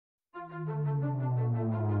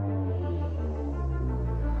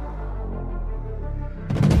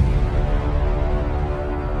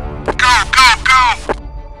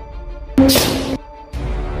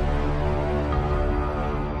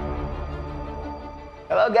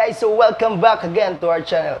Hello guys, so welcome back again to our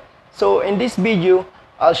channel. So in this video,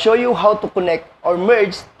 I'll show you how to connect or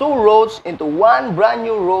merge two routes into one brand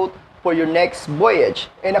new route for your next voyage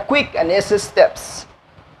in a quick and easy steps.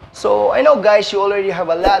 So I know guys, you already have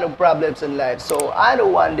a lot of problems in life, so I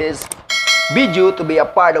don't want this video to be a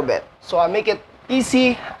part of it. So I'll make it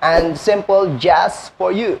easy and simple just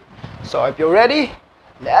for you. So if you're ready,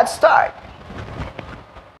 let's start.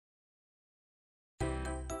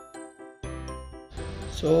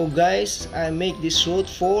 So guys, I make this route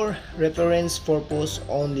for reference purpose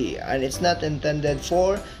only, and it's not intended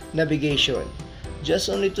for navigation. Just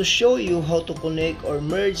only to show you how to connect or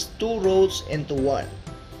merge two routes into one.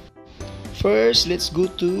 First, let's go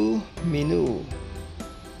to menu.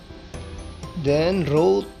 Then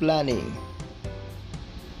route planning.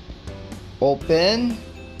 Open.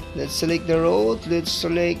 Let's select the route. Let's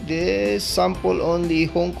select this sample only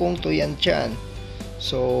Hong Kong to Yantian.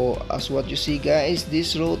 So as what you see guys,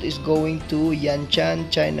 this route is going to Yantian,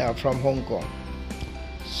 China from Hong Kong.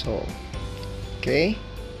 So okay,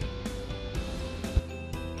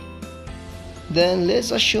 then let's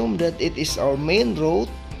assume that it is our main route.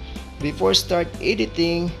 Before start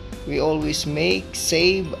editing, we always make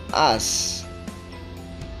save as.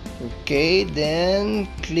 Okay, then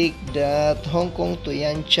click that Hong Kong to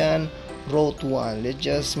Yantian route 1. Let's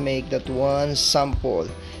just make that one sample.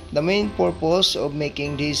 The main purpose of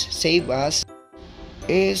making this save as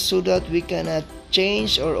is so that we cannot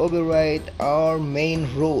change or override our main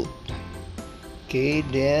route. Okay,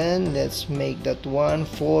 then let's make that one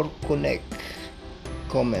for connect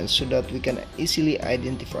comments so that we can easily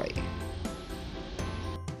identify.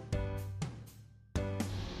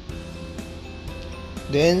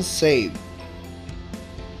 Then save.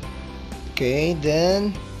 Okay,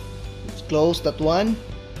 then let's close that one.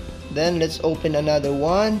 Then let's open another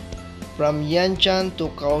one from Yantian to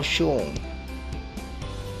Kaohsiung.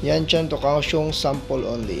 Yantian to Kaohsiung sample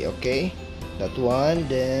only. Okay, that one.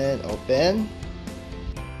 Then open.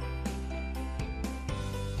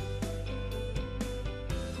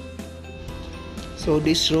 So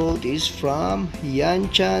this route is from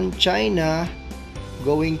Yantian, China,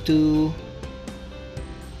 going to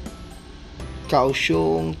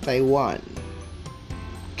Kaohsiung, Taiwan.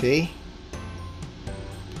 Okay.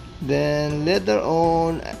 Then later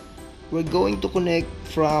on, we're going to connect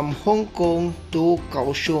from Hong Kong to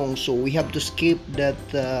Kaohsiung. So we have to skip that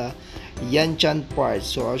Yantian part.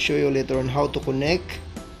 So I'll show you later on how to connect.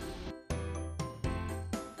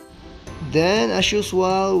 Then as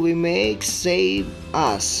usual, we make save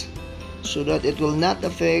as so that it will not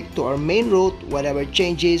affect to our main route whatever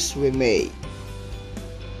changes we make.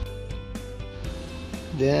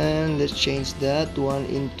 Then let's change that one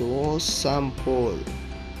into sample.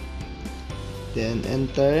 Then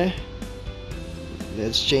enter.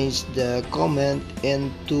 Let's change the comment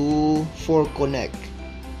into for connect.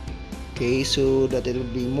 Okay, so that it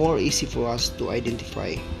will be more easy for us to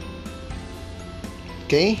identify.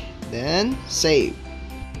 Okay, then save.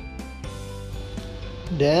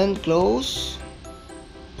 Then close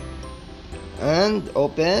and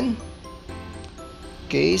open.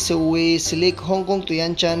 Okay, so we select Hong Kong to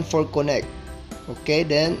Yantian for connect. Okay,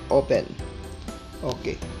 then open.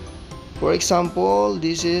 Okay, for example,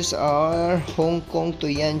 this is our Hong Kong to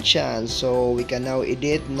Yantian, so we can now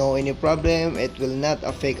edit, no any problem, it will not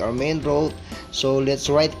affect our main route. So let's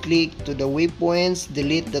right click to the waypoints,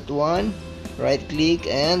 delete that one, right click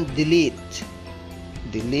and delete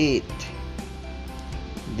that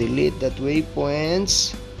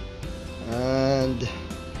waypoints, and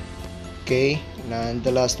okay, and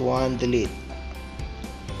the last one delete.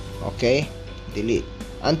 Okay, delete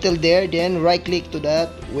until there. Then right click to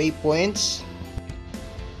that waypoints,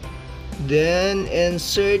 then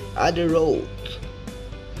insert other road.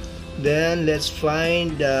 Then let's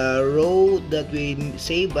find the road that we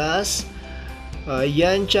save as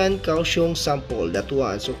Yantian Kaohsiung sample, that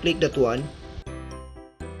one. So click that one,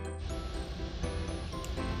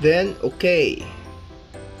 then okay.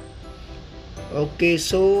 Okay,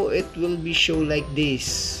 so it will be show like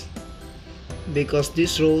this because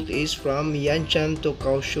this route is from Yantian to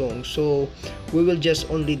Kaohsiung. So we will just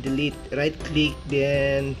only delete, right click,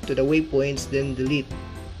 then to the waypoints, then delete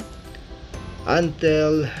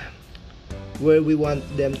until where we want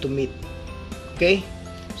them to meet. Okay,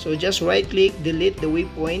 so just right click, delete the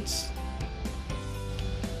waypoints,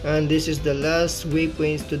 and this is the last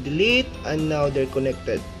waypoints to delete, and now they're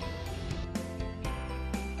connected.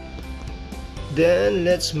 Then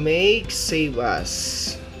let's make save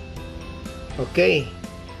as. Okay,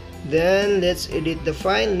 then let's edit the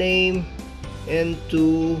file name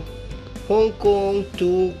into Hong Kong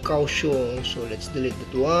to Kaohsiung. So let's delete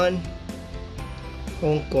that one.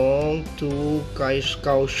 Hong Kong to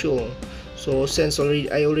Kaohsiung. So since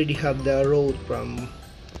I already have the road from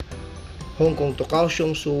Hong Kong to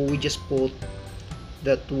Kaohsiung, so we just put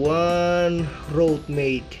that one road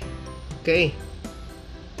made. Okay,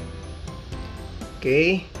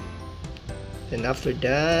 then after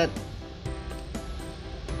that,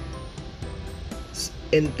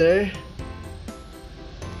 enter,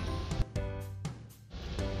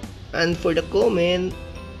 and for the comment,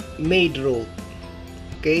 made road.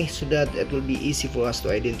 Okay, so that it will be easy for us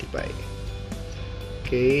to identify.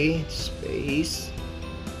 Okay, space,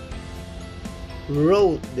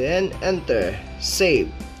 road, then enter,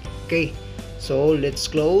 save. Okay, so let's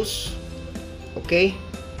close. Okay,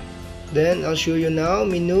 then I'll show you now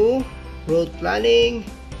menu, road planning,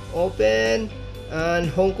 open, and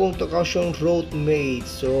Hong Kong to Kaohsiung road made.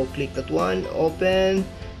 So click that one, open.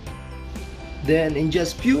 Then in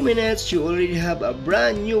just few minutes, you already have a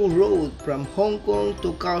brand new road from Hong Kong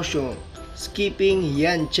to Kaohsiung, skipping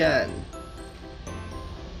Yantian.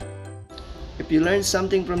 If you learned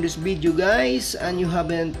something from this video, guys, and you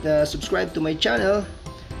haven't subscribed to my channel,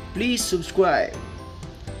 please subscribe.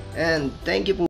 And thank you for